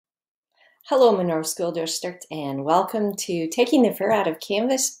Hello, Monroe School District, and welcome to Taking the Fear Out of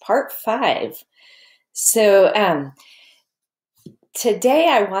Canvas, Part 5. Today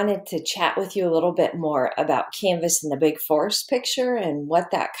I wanted to chat with you a little bit more about Canvas in the big forest picture and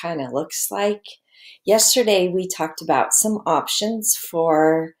what that kind of looks like. Yesterday we talked about some options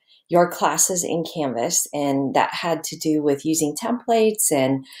for your classes in Canvas, and that had to do with using templates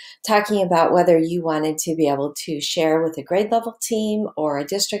and talking about whether you wanted to be able to share with a grade level team or a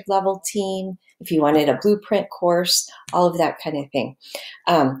district level team, if you wanted a blueprint course, all of that kind of thing.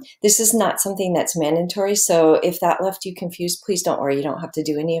 This is not something that's mandatory, so if that left you confused, please don't worry. You don't have to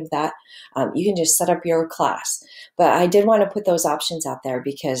do any of that. You can just set up your class. But I did want to put those options out there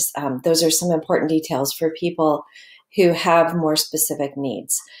because those are some important details for people who have more specific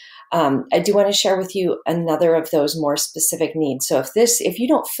needs. I do want to share with you another of those more specific needs. So if you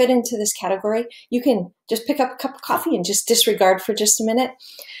don't fit into this category, you can just pick up a cup of coffee and just disregard for just a minute.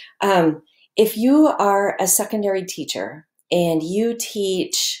 If you are a secondary teacher and you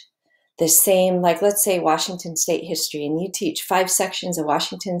teach the same, like let's say Washington State history, and you teach 5 sections of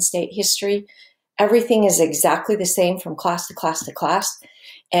Washington State history, everything is exactly the same from class to class to class,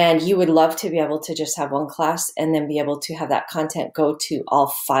 and you would love to be able to just have one class and then be able to have that content go to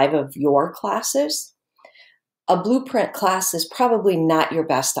all 5 of your classes. A blueprint class is probably not your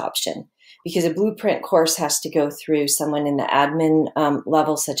best option because a blueprint course has to go through someone in the admin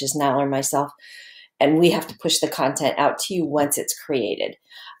level, such as Nell or myself, and we have to push the content out to you once it's created.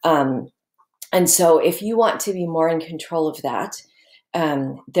 And so if you want to be more in control of that,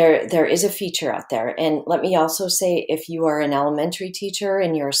 there is a feature out there. And let me also say, if you are an elementary teacher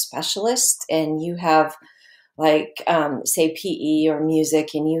and you're a specialist and you have like, say, PE or music,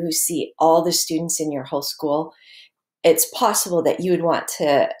 and you see all the students in your whole school, it's possible that you would want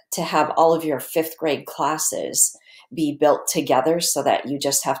to have all of your 5th grade classes be built together so that you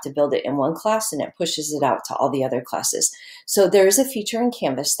just have to build it in one class and it pushes it out to all the other classes. So there is a feature in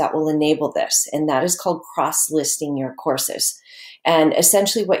Canvas that will enable this, and that is called cross-listing your courses. And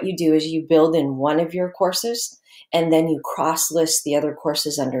essentially what you do is you build in one of your courses and then you cross-list the other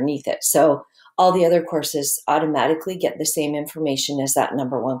courses underneath it. So all the other courses automatically get the same information as that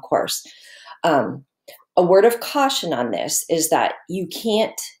number 1 course. A word of caution on this is that you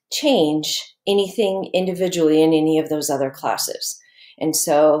can't change anything individually in any of those other classes. And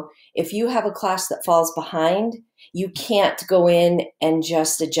so if you have a class that falls behind, you can't go in and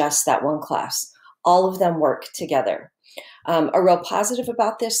just adjust that one class. All of them work together. A real positive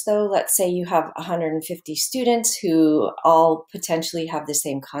about this, though, let's say you have 150 students who all potentially have the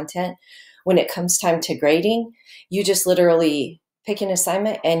same content. When it comes time to grading, you just literally pick an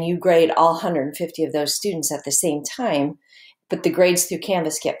assignment and you grade all 150 of those students at the same time, but the grades through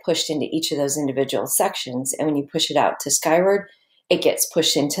Canvas get pushed into each of those individual sections. And when you push it out to Skyward, it gets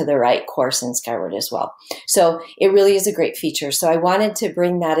pushed into the right course in Skyward as well. So it really is a great feature. So I wanted to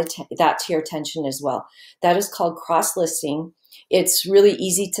bring that to your attention as well. That is called cross-listing. It's really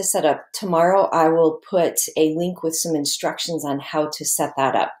easy to set up. Tomorrow I will put a link with some instructions on how to set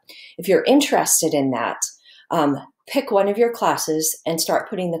that up. If you're interested in that, pick one of your classes and start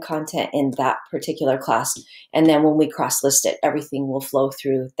putting the content in that particular class. And then when we cross-list it, everything will flow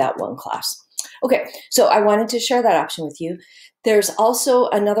through that one class. Okay, so I wanted to share that option with you. There's also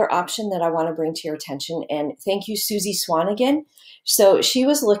another option that I want to bring to your attention, and thank you, Susie Swan, again. So she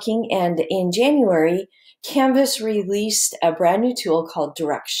was looking, and in January, Canvas released a brand new tool called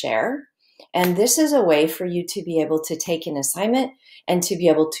Direct Share. And this is a way for you to be able to take an assignment and to be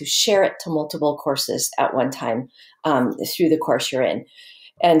able to share it to multiple courses at one time through the course you're in.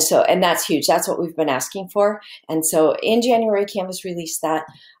 And that's huge. That's what we've been asking for. And so in January, Canvas released that.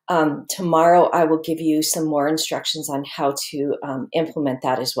 Tomorrow, I will give you some more instructions on how to implement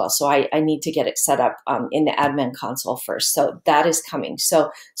that as well. So I need to get it set up in the admin console first. So that is coming.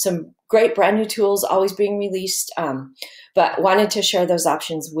 So some great brand new tools always being released, but wanted to share those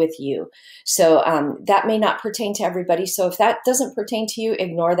options with you. So that may not pertain to everybody. So if that doesn't pertain to you,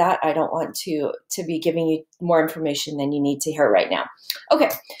 ignore that. I don't want to be giving you more information than you need to hear right now. Okay,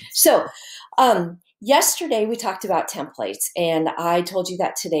 so yesterday we talked about templates, and I told you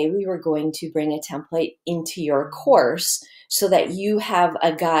that today we were going to bring a template into your course so that you have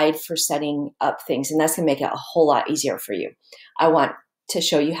a guide for setting up things, and that's going to make it a whole lot easier for you. I want to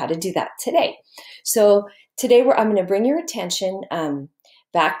show you how to do that today. So today I'm going to bring your attention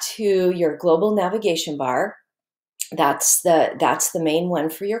back to your global navigation bar. That's the main one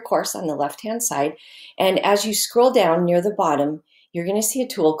for your course on the left-hand side. And as you scroll down near the bottom, you're going to see a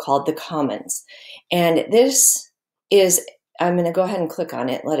tool called the Commons. And this is, I'm going to go ahead and click on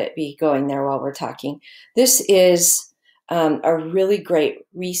it, let it be going there while we're talking. This is a really great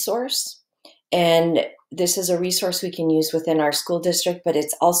resource And this is a resource we can use within our school district, but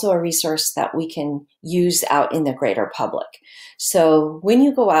it's also a resource that we can use out in the greater public. So when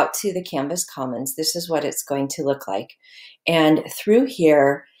you go out to the Canvas Commons, this is what it's going to look like. And through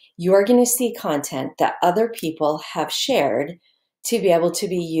here, you're going to see content that other people have shared to be able to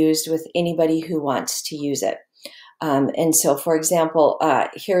be used with anybody who wants to use it. And so, for example,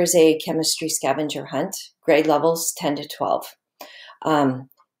 here is a chemistry scavenger hunt, grade levels 10 to 12.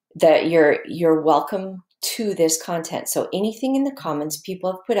 That you're welcome to this content. So anything in the Commons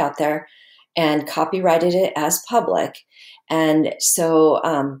people have put out there and copyrighted it as public. And so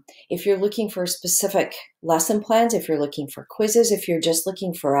if you're looking for specific lesson plans, if you're looking for quizzes, if you're just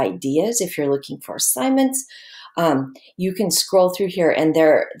looking for ideas, if you're looking for assignments, you can scroll through here, and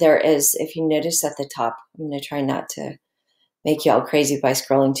there is, if you notice at the top, I'm going to try not to make you all crazy by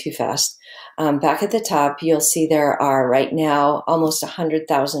scrolling too fast. Back at the top, you'll see there are right now almost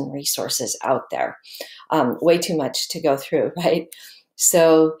 100,000 resources out there. Way too much to go through, right?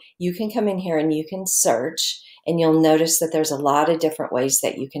 So you can come in here and you can search, and you'll notice that there's a lot of different ways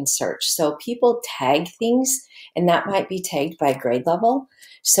that you can search. So people tag things, and that might be tagged by grade level.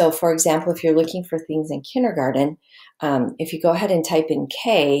 So for example, if you're looking for things in kindergarten, if you go ahead and type in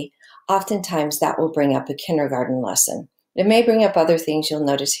K, oftentimes that will bring up a kindergarten lesson. It may bring up other things you'll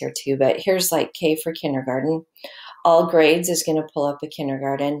notice here too, but here's like K for kindergarten. All grades is going to pull up a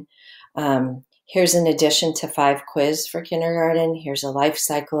kindergarten. Here's an addition to 5 quiz for kindergarten. Here's a life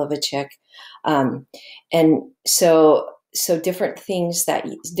cycle of a chick. And so different things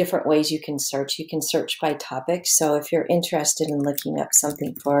different ways you can search. You can search by topic. So if you're interested in looking up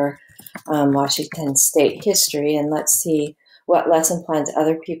something for Washington State history, and let's see what lesson plans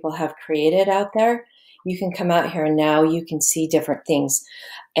other people have created out there, you can come out here and now you can see different things.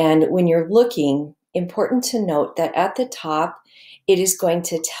 And when you're looking, important to note that at the top, it is going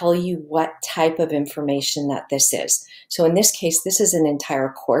to tell you what type of information that this is. So in this case, this is an entire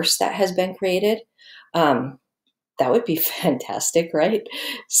course that has been created. That would be fantastic, right?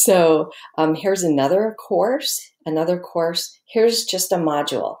 So here's another course. Here's just a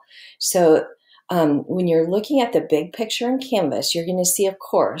module. So when you're looking at the big picture in Canvas, you're going to see a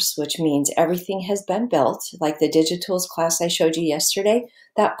course, which means everything has been built. Like the DigiTools class I showed you yesterday,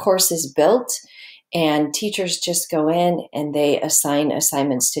 that course is built, and teachers just go in and they assign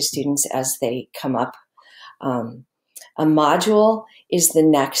assignments to students as they come up. A module is the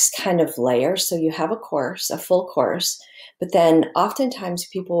next kind of layer. So you have a course, a full course, but then oftentimes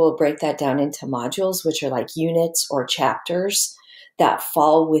people will break that down into modules, which are like units or chapters that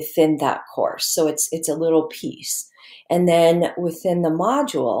fall within that course. So it's a little piece. And then within the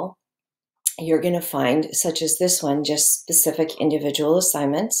module, you're going to find, such as this one, just specific individual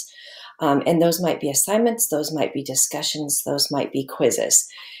assignments. And those might be assignments, those might be discussions, those might be quizzes.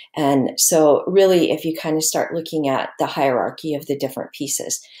 And so really, if you kind of start looking at the hierarchy of the different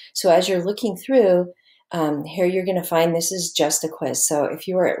pieces. So as you're looking through, here you're going to find this is just a quiz. So if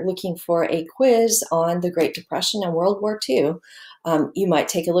you are looking for a quiz on the Great Depression and World War II, you might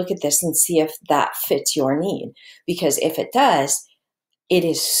take a look at this and see if that fits your need. Because if it does, it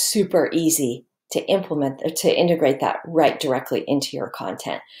is super easy to implement, to integrate that right directly into your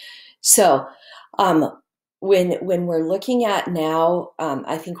content. So when we're looking at now,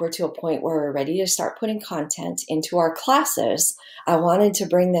 I think we're to a point where we're ready to start putting content into our classes. I wanted to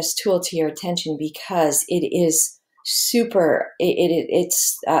bring this tool to your attention because it is super,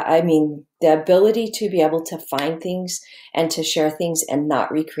 I mean, the ability to be able to find things and to share things and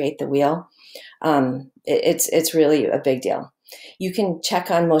not recreate the wheel, it's really a big deal. You can check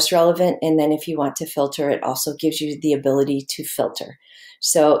on most relevant, and then if you want to filter, it also gives you the ability to filter.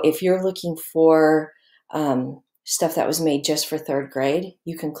 So if you're looking for stuff that was made just for 3rd grade,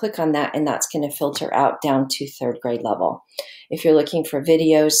 you can click on that, and that's going to filter out down to 3rd grade level. If you're looking for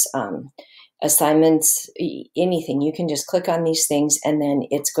videos, assignments, anything, you can just click on these things, and then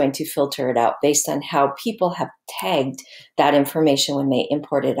it's going to filter it out based on how people have tagged that information when they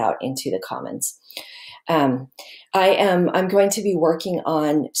import it out into the Commons. I'm going to be working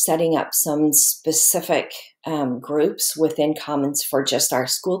on setting up some specific groups within Commons for just our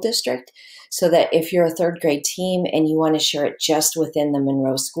school district, so that if you're a 3rd grade team and you want to share it just within the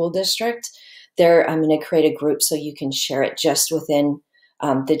Monroe School District, I'm going to create a group so you can share it just within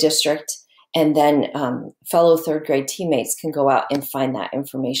the district, and then fellow 3rd grade teammates can go out and find that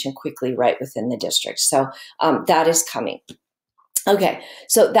information quickly right within the district. So that is coming. Okay,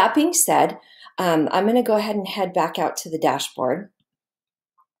 so that being said, I'm going to go ahead and head back out to the dashboard.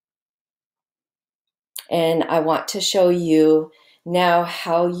 And I want to show you now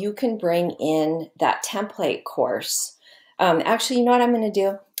how you can bring in that template course. Actually, you know what I'm going to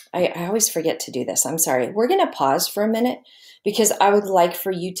do? I always forget to do this. I'm sorry. We're going to pause for a minute because I would like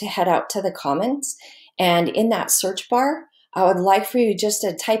for you to head out to the comments. And in that search bar, I would like for you just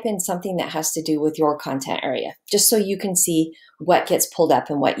to type in something that has to do with your content area, just so you can see what gets pulled up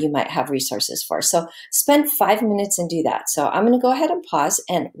and what you might have resources for. So spend 5 minutes and do that. So I'm going to go ahead and pause,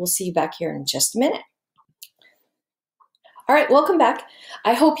 and we'll see you back here in just a minute. All right, welcome back.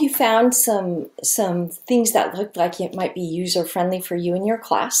 I hope you found some things that looked like it might be user-friendly for you in your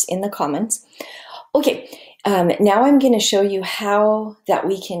class in the comments. Okay, now I'm going to show you how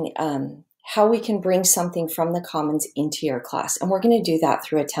we can bring something from the Commons into your class. And we're going to do that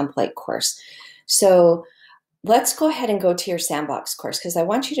through a template course. So let's go ahead and go to your Sandbox course, because I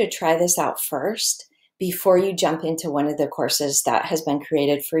want you to try this out first before you jump into one of the courses that has been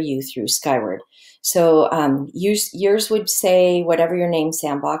created for you through Skyward. So yours would say whatever your name,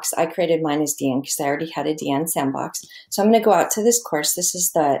 Sandbox. I created mine as Deanne because I already had a Deanne Sandbox. So I'm going to go out to this course. This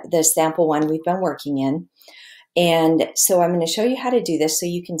is the sample one we've been working in. And so I'm going to show you how to do this so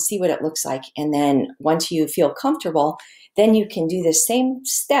you can see what it looks like. And then once you feel comfortable, then you can do the same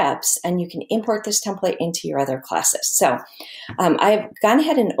steps and you can import this template into your other classes. So I've gone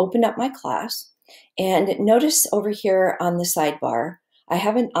ahead and opened up my class, and notice over here on the sidebar, I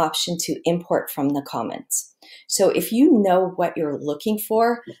have an option to import from the Commons. So if you know what you're looking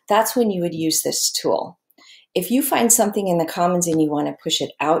for, that's when you would use this tool. If you find something in the Commons and you want to push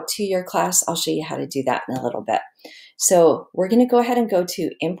it out to your class, I'll show you how to do that in a little bit. So we're going to go ahead and go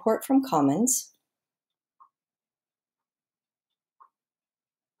to Import from Commons.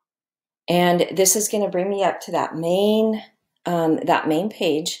 And this is going to bring me up to that main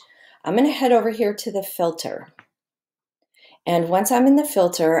page. I'm going to head over here to the filter. And once I'm in the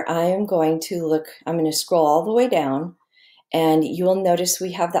filter, I'm going to scroll all the way down, and you will notice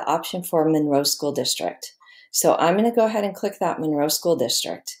we have the option for Monroe School District. So I'm going to go ahead and click that Monroe School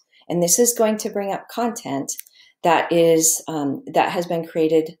District. And this is going to bring up content that has been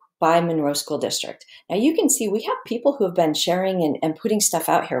created by Monroe School District. Now you can see we have people who have been sharing and putting stuff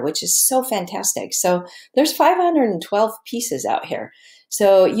out here, which is so fantastic. So there's 512 pieces out here.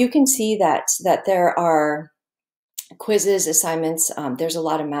 So you can see that there are quizzes, assignments. There's a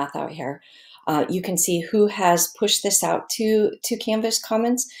lot of math out here. You can see who has pushed this out to Canvas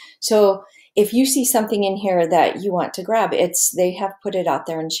Commons. So if you see something in here that you want to grab, they have put it out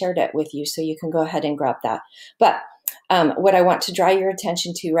there and shared it with you, so you can go ahead and grab that. But what I want to draw your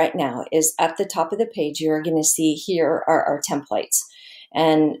attention to right now is at the top of the page, you're going to see here are our templates.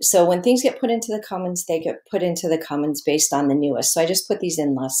 And so when things get put into the Commons, they get put into the Commons based on the newest. So I just put these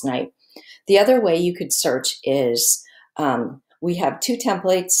in last night. The other way you could search is we have two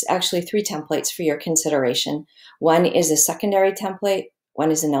templates, actually three templates for your consideration. One is a secondary template,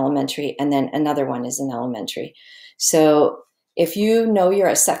 one is an elementary, and then another one is an elementary. So if you know you're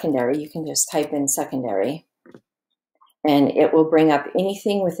a secondary, you can just type in secondary, and it will bring up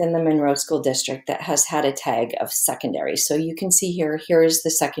anything within the Monroe School District that has had a tag of secondary. So you can see here is the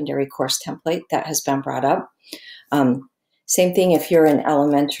secondary course template that has been brought up. Same thing if you're in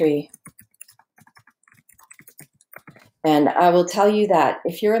elementary. And I will tell you that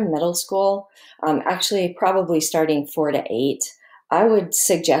if you're in middle school, actually probably starting 4 to 8, I would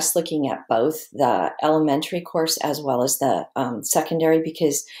suggest looking at both the elementary course as well as the secondary,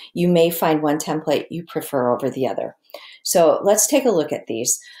 because you may find one template you prefer over the other. So let's take a look at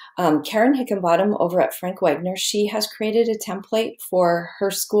these. Karen Hickenbottom over at Frank Wagner, she has created a template for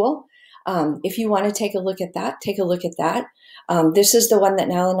her school. If you want to take a look at that, take a look at that. This is the one that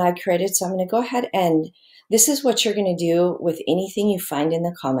Nell and I created, so I'm going to go ahead and this is what you're going to do with anything you find in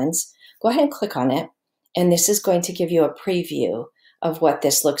the Commons. Go ahead and click on it, and this is going to give you a preview of what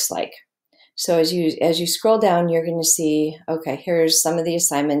this looks like. So as you scroll down, you're going to see, okay, here's some of the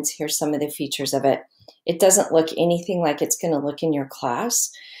assignments, here's some of the features of it. It doesn't look anything like it's going to look in your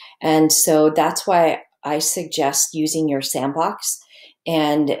class. And so that's why I suggest using your Sandbox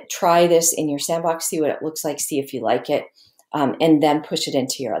and try this in your Sandbox, see what it looks like, see if you like it, and then push it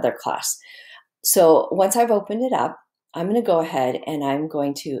into your other class. So once I've opened it up, I'm going to go ahead and I'm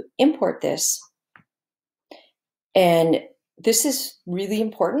going to import this. And this is really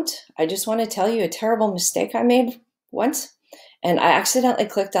important. I just want to tell you a terrible mistake I made once. And I accidentally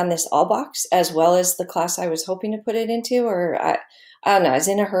clicked on this all box as well as the class I was hoping to put it into, or I don't know, I was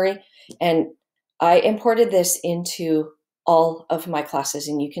in a hurry. And I imported this into all of my classes.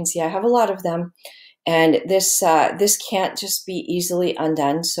 And you can see I have a lot of them. And this can't just be easily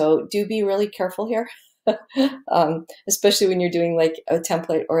undone. So do be really careful here, especially when you're doing like a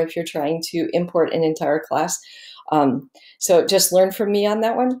template or if you're trying to import an entire class. So just learn from me on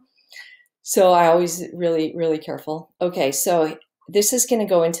that one. So I always really, really careful. Okay, so this is going to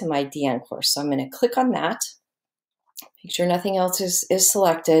go into my DN course. So I'm going to click on that, make sure nothing else is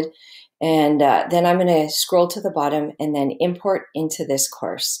selected. And then I'm going to scroll to the bottom and then import into this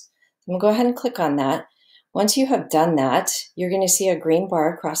course. I'm going to go ahead and click on that. Once you have done that, you're going to see a green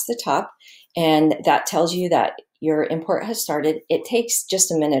bar across the top, and that tells you that your import has started. It takes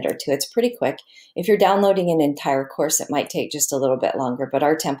just a minute or two. It's pretty quick. If you're downloading an entire course, it might take just a little bit longer, but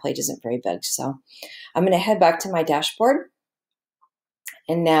our template isn't very big. So I'm going to head back to my dashboard.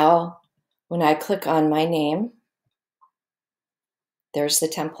 And now when I click on my name, there's the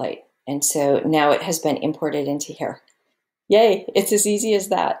template. And so now it has been imported into here. Yay, it's as easy as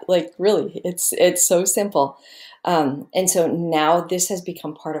that. Like really, it's so simple. And so now this has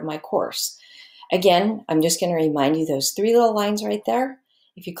become part of my course. Again, I'm just going to remind you those 3 little lines right there.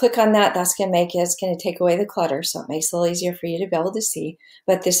 If you click on that, that's going to it's going to take away the clutter, so it makes it a little easier for you to be able to see.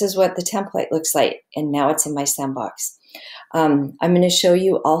 But this is what the template looks like, and now it's in my sandbox. I'm going to show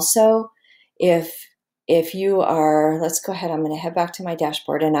you also if you are, let's go ahead, I'm going to head back to my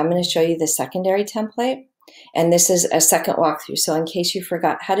dashboard, and I'm going to show you the secondary template. And this is a second walkthrough. So in case you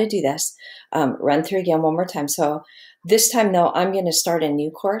forgot how to do this, run through again one more time. So this time, though, I'm going to start a new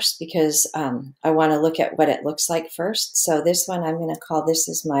course because I want to look at what it looks like first. So this one I'm going to call, this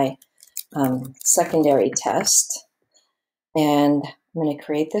is my secondary test. And I'm going to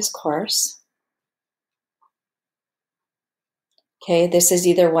create this course. Okay, this is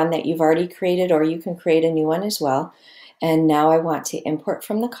either one that you've already created or you can create a new one as well. And now I want to import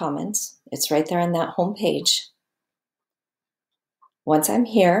from the Commons. It's right there on that home page. Once I'm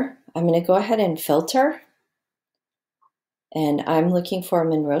here, I'm going to go ahead and filter. And I'm looking for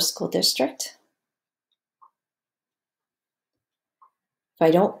Monroe School District. If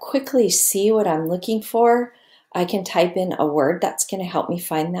I don't quickly see what I'm looking for, I can type in a word that's going to help me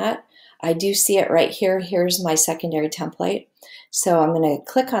find that. I do see it right here. Here's my secondary template. So I'm going to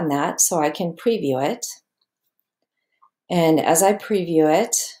click on that so I can preview it. And as I preview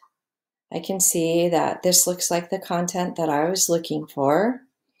it, I can see that this looks like the content that I was looking for.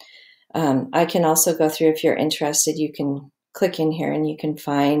 I can also go through, if you're interested, you can click in here and you can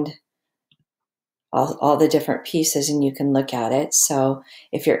find all the different pieces and you can look at it. So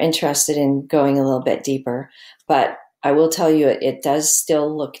if you're interested in going a little bit deeper, but I will tell you it does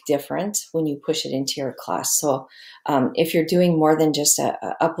still look different when you push it into your class. So if you're doing more than just a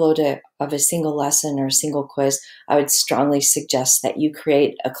upload of a single lesson or a single quiz, I would strongly suggest that you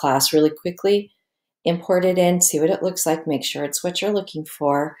create a class really quickly, import it in, see what it looks like, make sure it's what you're looking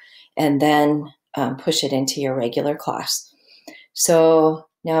for, and then push it into your regular class. So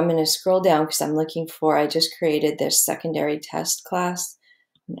now I'm going to scroll down because I'm looking for, I just created this secondary test class.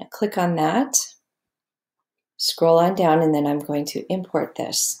 I'm going to click on that, scroll on down, and then I'm going to import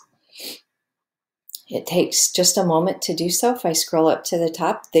this. It takes just a moment to do so. If I scroll up to the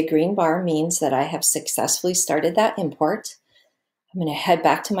top, the green bar means that I have successfully started that import. I'm going to head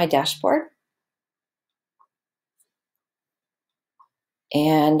back to my dashboard.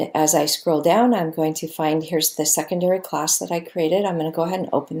 And as I scroll down, I'm going to find, here's the secondary class that I created. I'm going to go ahead and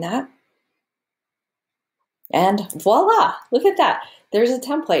open that. And voila, look at that. There's a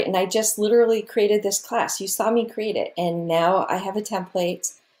template, and I just literally created this class. You saw me create it, and now I have a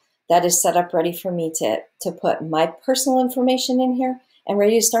template that is set up ready for me to put my personal information in here and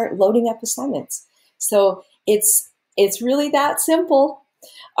ready to start loading up assignments. So it's really that simple.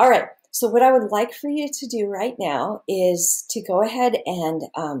 All right, so what I would like for you to do right now is to go ahead and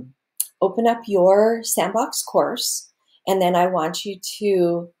open up your Sandbox course, and then I want you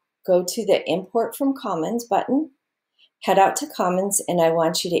to go to the Import from Commons button, head out to Commons, and I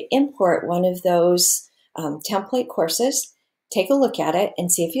want you to import one of those template courses. Take a look at it and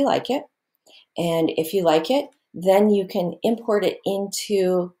see if you like it. And if you like it, then you can import it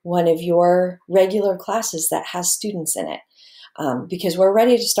into one of your regular classes that has students in it, because we're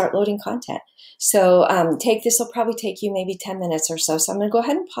ready to start loading content. So this will probably take you maybe 10 minutes or so. So I'm going to go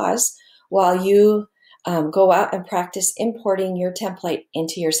ahead and pause while you go out and practice importing your template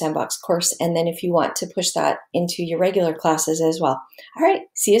into your Sandbox course. And then if you want to push that into your regular classes as well. All right,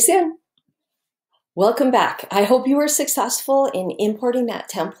 see you soon. Welcome back. I hope you were successful in importing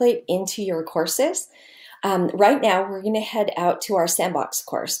that template into your courses. Right now, we're going to head out to our Sandbox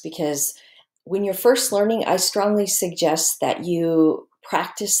course because when you're first learning, I strongly suggest that you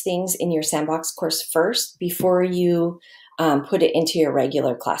practice things in your Sandbox course first before you put it into your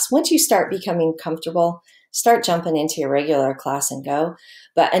regular class. Once you start becoming comfortable, start jumping into your regular class and go.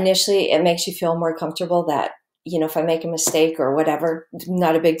 But initially, it makes you feel more comfortable that, you know, if I make a mistake or whatever,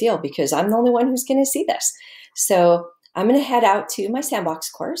 not a big deal because I'm the only one who's going to see this. So I'm going to head out to my Sandbox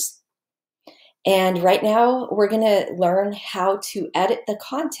course. And right now we're going to learn how to edit the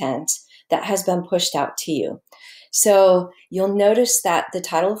content that has been pushed out to you. So you'll notice that the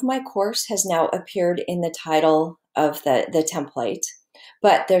title of my course has now appeared in the title of the template,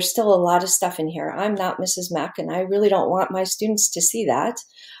 but there's still a lot of stuff in here. I'm not Mrs. Mack, and I really don't want my students to see that.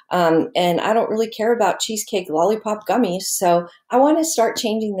 And I don't really care about cheesecake lollipop gummies, so I want to start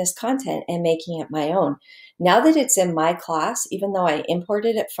changing this content and making it my own. Now that it's in my class, even though I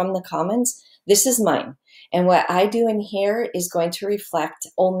imported it from the Commons, this is mine. And what I do in here is going to reflect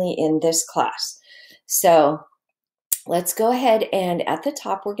only in this class. So let's go ahead, and at the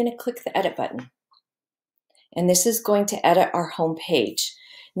top, we're going to click the edit button. And this is going to edit our home page.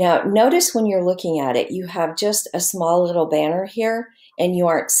 Now, notice when you're looking at it, you have just a small little banner here and you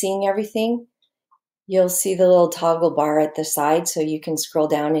aren't seeing everything. You'll see the little toggle bar at the side, so you can scroll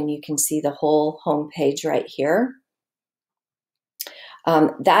down and you can see the whole home page right here.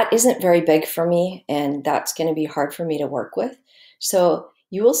 That isn't very big for me, and that's going to be hard for me to work with. So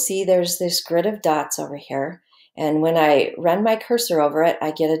you will see there's this grid of dots over here, and when I run my cursor over it,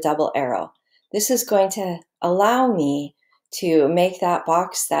 I get a double arrow. This is going to allow me to make that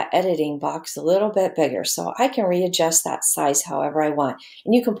box, that editing box, a little bit bigger, so I can readjust that size however I want.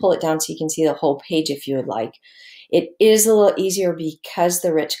 And you can pull it down so you can see the whole page if you would like. It is a little easier because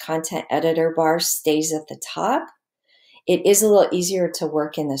the rich content editor bar stays at the top. It is a little easier to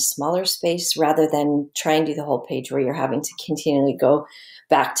work in the smaller space rather than trying to do the whole page where you're having to continually go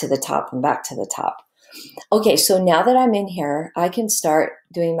back to the top and back to the top. Okay, so now that I'm in here, I can start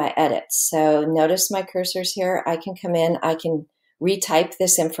doing my edits. So notice my cursor's here. I can come in, I can retype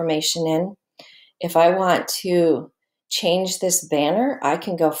this information in. If I want to change this banner, I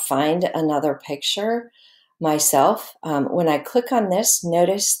can go find another picture myself. When I click on this,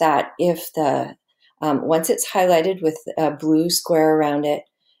 notice that if the once it's highlighted with a blue square around it,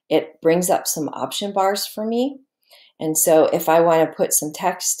 it brings up some option bars for me. And so if I want to put some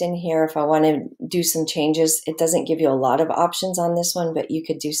text in here, if I want to do some changes, it doesn't give you a lot of options on this one, but you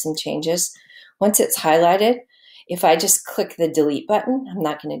could do some changes. Once it's highlighted, if I just click the delete button, I'm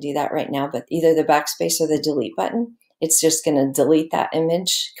not going to do that right now, but either the backspace or the delete button, it's just going to delete that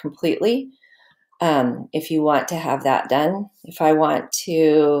image completely. If you want to have that done, if I want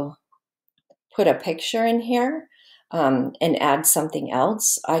to put a picture in here and add something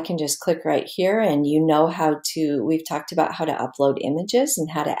else, I can just click right here, and you know how to, we've talked about how to upload images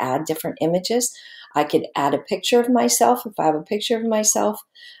and how to add different images. I could add a picture of myself. If I have a picture of myself,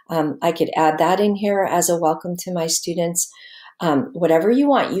 I could add that in here as a welcome to my students. Whatever you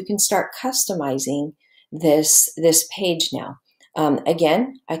want, you can start customizing this page now.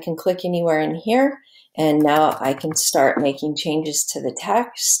 Again, I can click anywhere in here, and now I can start making changes to the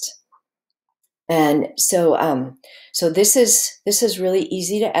text. And so, so this is really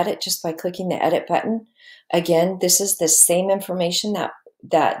easy to edit just by clicking the edit button. Again, this is the same information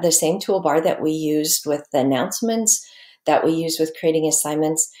that the same toolbar that we used with the announcements, that we used with creating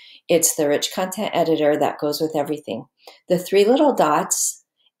assignments. It's the rich content editor that goes with everything. The three little dots,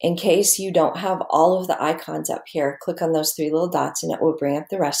 in case you don't have all of the icons up here, click on those three little dots and it will bring up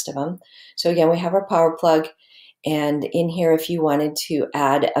the rest of them. So again, we have our power plug. And in here, if you wanted to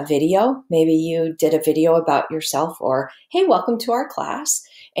add a video, maybe you did a video about yourself, or, hey, welcome to our class,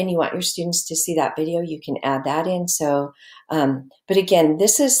 and you want your students to see that video, you can add that in. So, but again,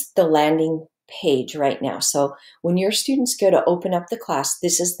 this is the landing page right now. So when your students go to open up the class,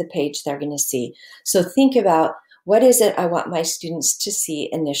 this is the page they're going to see. So think about, what is it I want my students to see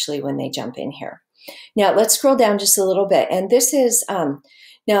initially when they jump in here? Now let's scroll down just a little bit. And this is,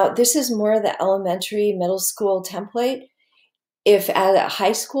 now, this is more the elementary, middle school template. If at a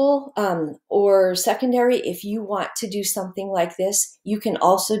high school or secondary, if you want to do something like this, you can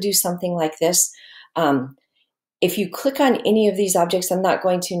also do something like this. If you click on any of these objects, I'm not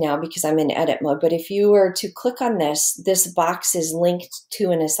going to now because I'm in edit mode, but if you were to click on this box is linked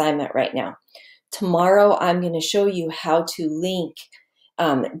to an assignment right now. Tomorrow, I'm going to show you how to link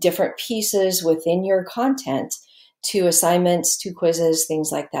different pieces within your content to assignments, to quizzes,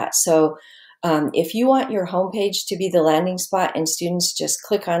 things like that. So if you want your homepage to be the landing spot and students just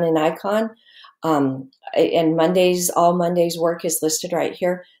click on an icon, and Mondays, all Mondays work is listed right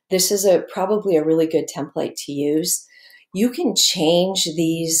here, this is probably a really good template to use. You can change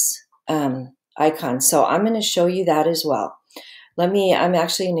these icons. So I'm going to show you that as well. I'm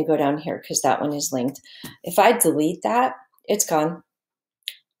actually going to go down here because that one is linked. If I delete that, it's gone.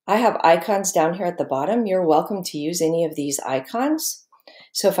 I have icons down here at the bottom. You're welcome to use any of these icons.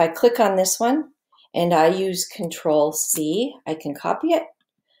 So if I click on this one and I use Control-C, I can copy it,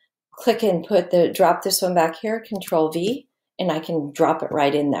 click and drop this one back here, Control-V, and I can drop it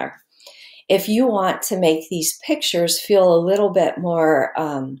right in there. If you want to make these pictures feel a little bit more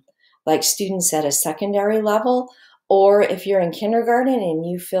like students at a secondary level, or if you're in kindergarten and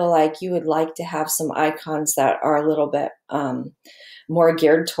you feel like you would like to have some icons that are a little bit more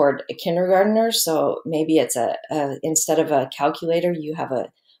geared toward a kindergartner, so maybe it's instead of a calculator, you have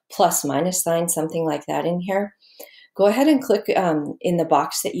a plus minus sign, something like that in here. Go ahead and click in the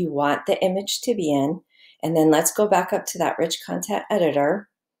box that you want the image to be in, and then let's go back up to that rich content editor,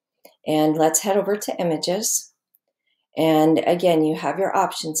 and let's head over to images. And again, you have your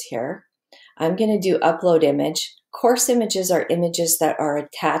options here. I'm going to do upload image. Course images are images that are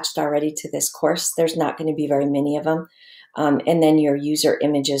attached already to this course. There's not going to be very many of them. And then your user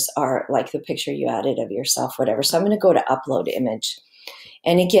images are like the picture you added of yourself, whatever. So I'm going to go to upload image.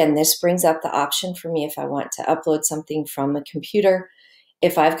 And again, this brings up the option for me if I want to upload something from a computer.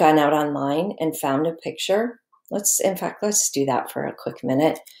 If I've gone out online and found a picture, let's do that for a quick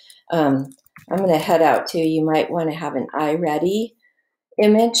minute. I'm going to head out to, you might want to have an iReady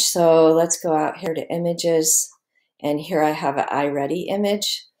image. So let's go out here to images, and here I have an iReady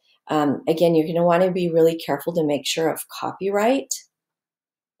image. Again, you're going to want to be really careful to make sure of copyright.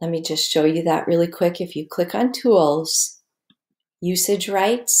 Let me just show you that really quick. If you click on tools, usage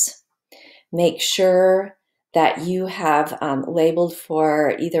rights, make sure that you have labeled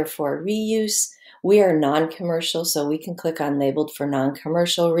for either for reuse. We are non-commercial, so we can click on labeled for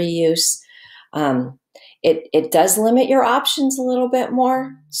non-commercial reuse. It does limit your options a little bit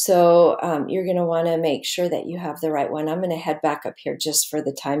more, so you're going to want to make sure that you have the right one. I'm going to head back up here just for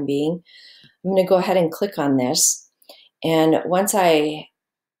the time being. I'm going to go ahead and click on this, and once that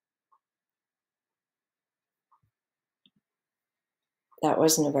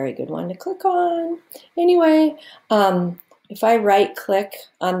wasn't a very good one to click on. Anyway, if I right click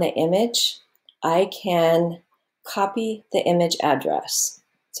on the image, I can copy the image address.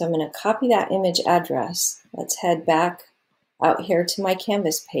 So I'm going to copy that image address. Let's head back out here to my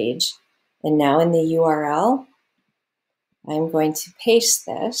Canvas page. And now in the URL, I'm going to paste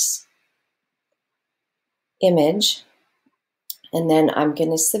this image, and then I'm going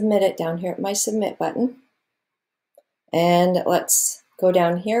to submit it down here at my submit button. And let's go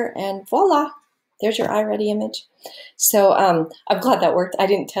down here, and voila, there's your iReady image. So I'm glad that worked. I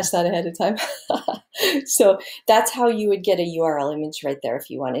didn't test that ahead of time. So that's how you would get a URL image right there if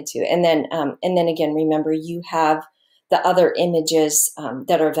you wanted to. And then again, remember, you have the other images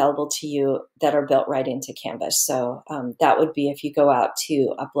that are available to you that are built right into Canvas. So that would be if you go out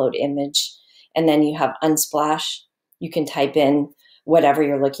to upload image, and then you have Unsplash, you can type in whatever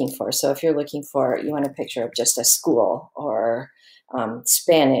you're looking for. So if you're looking for, you want a picture of just a school or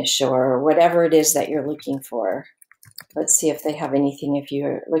Spanish or whatever it is that you're looking for. Let's see if they have anything. If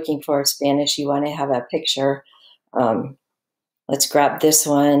you're looking for Spanish, you want to have a picture. Let's grab this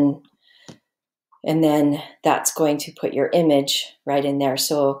one. And then that's going to put your image right in there.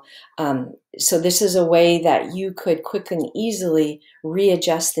 So, so this is a way that you could quickly and easily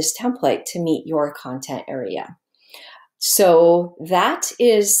readjust this template to meet your content area. So that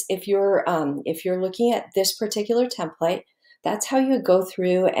is, if you're looking at this particular template, that's how you would go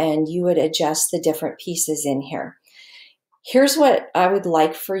through and you would adjust the different pieces in here. Here's what I would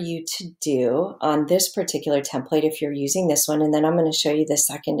like for you to do on this particular template if you're using this one, and then I'm going to show you the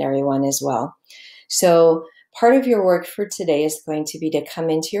secondary one as well. So part of your work for today is going to be to come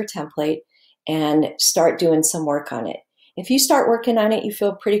into your template and start doing some work on it. If you start working on it, you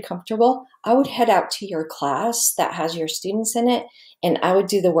feel pretty comfortable, I would head out to your class that has your students in it, and I would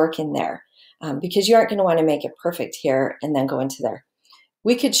do the work in there because you aren't going to want to make it perfect here and then go into there.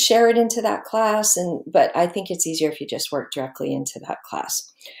 We could share it into that class, but I think it's easier if you just work directly into that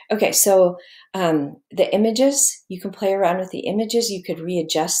class. Okay, so the images, you can play around with the images. You could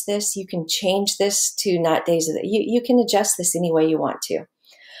readjust this. You can change this to not days of the, you can adjust this any way you want to.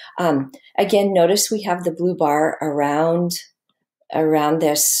 Again, notice we have the blue bar around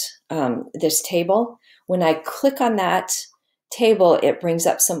this, this table. When I click on that table, it brings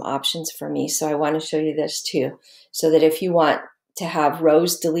up some options for me. So I want to show you this too, so that if you want to have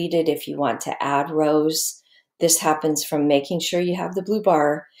rows deleted, if you want to add rows, this happens from making sure you have the blue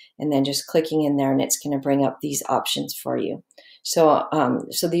bar and then just clicking in there, and it's going to bring up these options for you. So,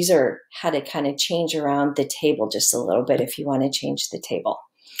 so these are how to kind of change around the table just a little bit if you want to change the table.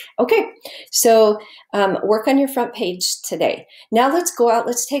 Okay, so work on your front page today. Now let's go out,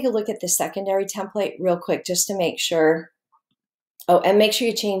 let's take a look at the secondary template real quick just to make sure. Oh, and make sure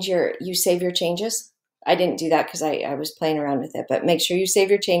you save your changes. I didn't do that because I was playing around with it, but make sure you save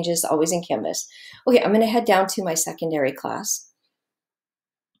your changes always in Canvas. Okay, I'm going to head down to my secondary class.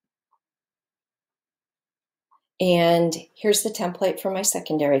 And here's the template for my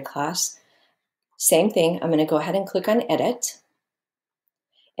secondary class. Same thing, I'm going to go ahead and click on Edit.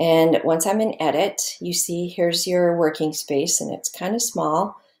 And once I'm in Edit, you see here's your working space, and it's kind of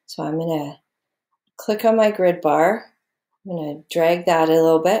small. So I'm going to click on my grid bar. I'm going to drag that a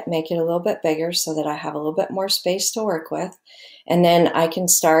little bit, make it a little bit bigger so that I have a little bit more space to work with. And then I can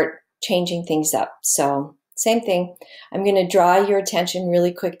start changing things up. So same thing. I'm going to draw your attention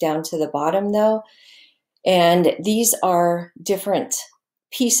really quick down to the bottom though. And these are different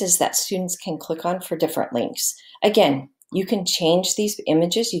pieces that students can click on for different links. Again, you can change these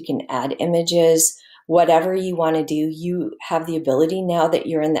images, you can add images, whatever you want to do. You have the ability now that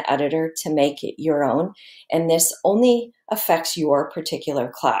you're in the editor to make it your own, and this only affects your particular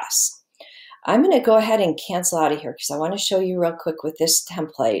class. I'm going to go ahead and cancel out of here because I want to show you real quick with this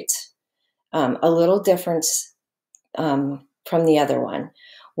template a little difference from the other one.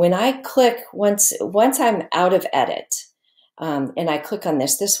 When I click, once I'm out of Edit and I click on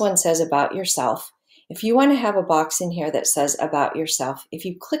this one says About Yourself. If you want to have a box in here that says About Yourself, if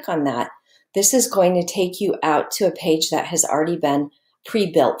you click on that, this is going to take you out to a page that has already been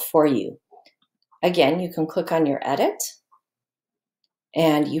pre-built for you. Again, you can click on your Edit,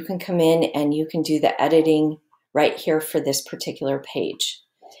 and you can come in and you can do the editing right here for this particular page.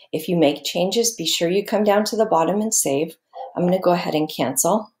 If you make changes, be sure you come down to the bottom and save. I'm going to go ahead and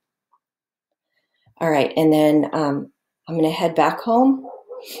cancel. All right, and then I'm going to head back home.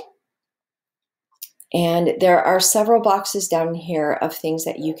 And there are several boxes down here of things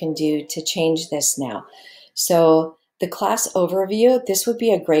that you can do to change this now. So the class overview, this would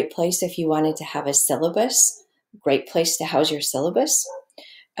be a great place if you wanted to have a syllabus, great place to house your syllabus.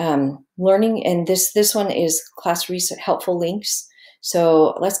 Learning, and this one is class research helpful links.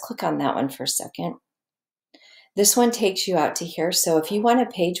 So let's click on that one for a second. This one takes you out to here. So if you want a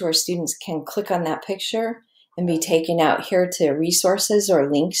page where students can click on that picture and be taken out here to resources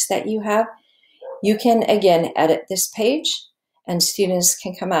or links that you have, you can again edit this page and students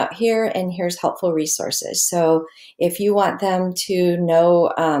can come out here and here's helpful resources. So if you want them to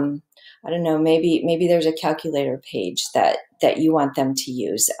know, I don't know, maybe there's a calculator page that you want them to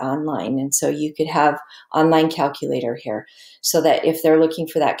use online. And so you could have online calculator here so that if they're looking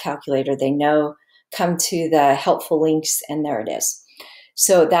for that calculator, they know, come to the helpful links and there it is.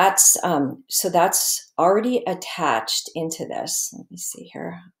 So that's already attached into this. Let me see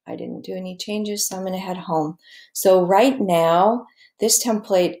here. I didn't do any changes, so I'm going to head home. So right now, this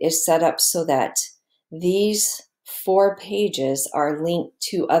template is set up so that these 4 pages are linked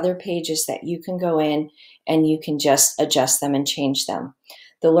to other pages that you can go in and you can just adjust them and change them.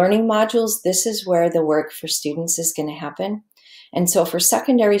 The learning modules, this is where the work for students is going to happen. And so for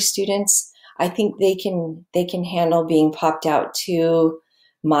secondary students, I think they can handle being popped out to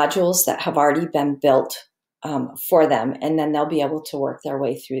modules that have already been built for them, and then they'll be able to work their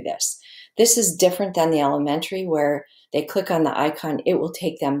way through this. This is different than the elementary where they click on the icon, it will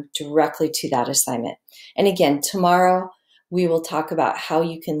take them directly to that assignment. And again, tomorrow we will talk about how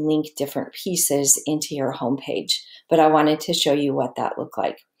you can link different pieces into your homepage, but I wanted to show you what that looked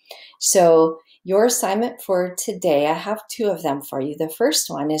like. So your assignment for today, I have 2 of them for you. The first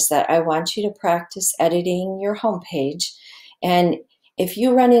one is that I want you to practice editing your homepage. And if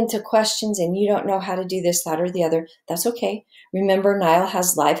you run into questions and you don't know how to do this, that, or the other, that's okay. Remember, Nile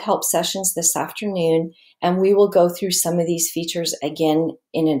has live help sessions this afternoon, and we will go through some of these features again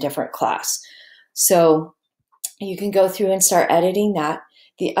in a different class. So you can go through and start editing that.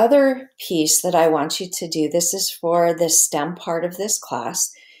 The other piece that I want you to do, this is for the STEM part of this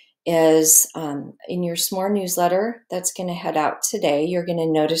class, is in your SMORE newsletter that's going to head out today. You're going to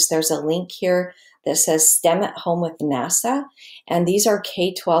notice there's a link here that says STEM at Home with NASA, and these are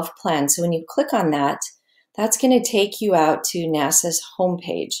K-12 plans. So when you click on that, that's going to take you out to NASA's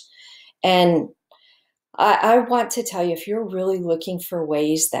homepage. And I want to tell you, if you're really looking for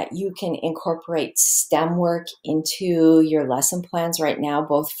ways that you can incorporate STEM work into your lesson plans right now,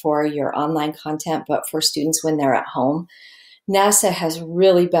 both for your online content, but for students when they're at home, NASA has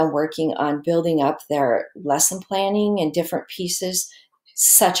really been working on building up their lesson planning and different pieces.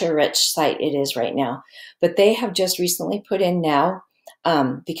 Such a rich site it is right now. But they have just recently put in now,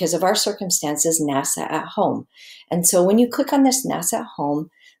 because of our circumstances, NASA at Home. And so when you click on this NASA at Home,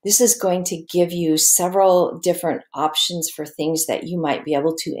 this is going to give you several different options for things that you might be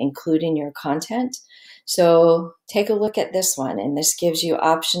able to include in your content. So take a look at this one, and this gives you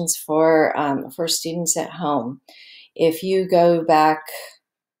options for students at home. If you go back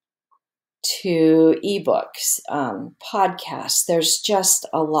to ebooks, podcasts, there's just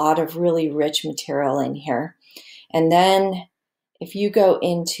a lot of really rich material in here. And then if you go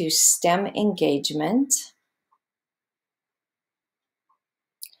into STEM engagement,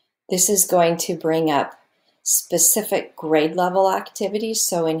 This is going to bring up specific grade level activities.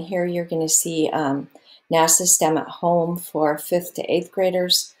 So in here, you're going to see NASA STEM at Home for 5th to 8th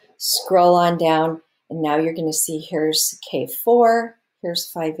graders. Scroll on down, and now you're going to see here's K4,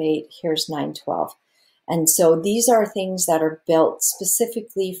 here's 5-8, here's 9-12. And so these are things that are built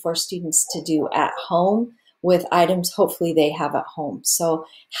specifically for students to do at home with items hopefully they have at home. So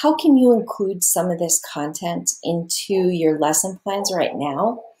how can you include some of this content into your lesson plans right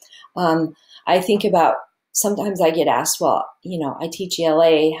now? I think about, sometimes I get asked, well, I teach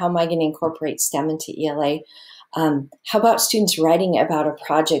ELA, how am I going to incorporate STEM into ELA? How about students writing about a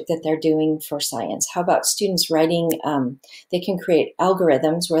project that they're doing for science? How about students writing, they can create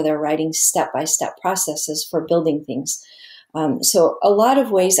algorithms where they're writing step-by-step processes for building things. So a lot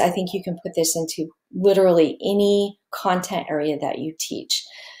of ways I think you can put this into literally any content area that you teach.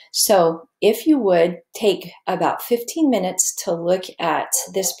 So if you would take about 15 minutes to look at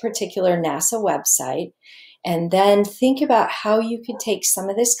this particular NASA website, and then think about how you could take some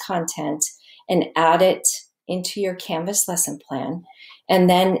of this content and add it into your Canvas lesson plan. And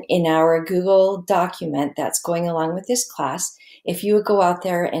then in our Google document that's going along with this class, if you would go out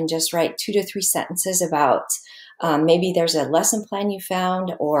there and just write 2 to 3 sentences about maybe there's a lesson plan you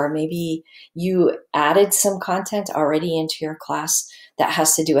found, or maybe you added some content already into your class that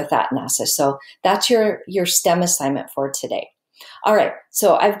has to do with that NASA. So that's your STEM assignment for today. All right,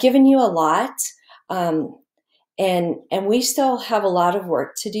 so I've given you a lot, and we still have a lot of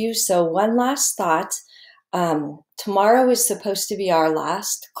work to do. So one last thought, tomorrow is supposed to be our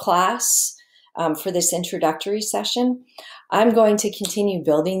last class for this introductory session. I'm going to continue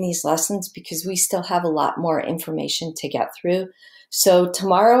building these lessons because we still have a lot more information to get through. So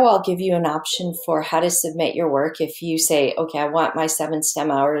tomorrow I'll give you an option for how to submit your work if you say, okay, I want my 7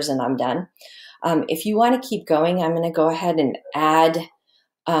 STEM hours and I'm done. If you want to keep going, I'm going to go ahead and add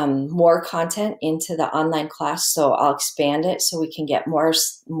more content into the online class. So I'll expand it so we can get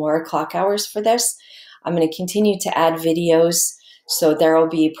more clock hours for this. I'm going to continue to add videos. So there will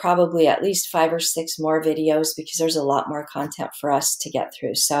be probably at least 5 or 6 more videos because there's a lot more content for us to get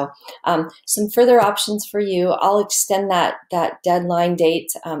through. So some further options for you. I'll extend that deadline date.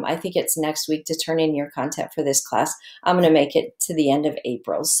 I think it's next week to turn in your content for this class. I'm going to make it to the end of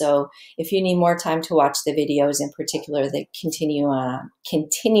April. So if you need more time to watch the videos, in particular that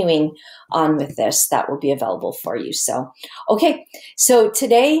continuing on with this, that will be available for you. So, okay. So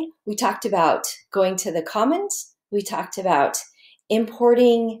today we talked about going to the Commons. We talked about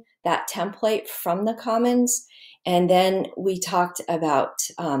importing that template from the Commons. And then we talked about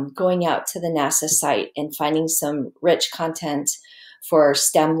going out to the NASA site and finding some rich content for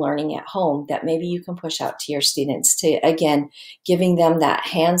STEM learning at home that maybe you can push out to your students to, again, giving them that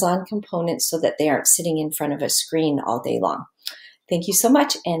hands-on component so that they aren't sitting in front of a screen all day long. Thank you so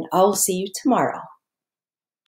much, and I'll see you tomorrow.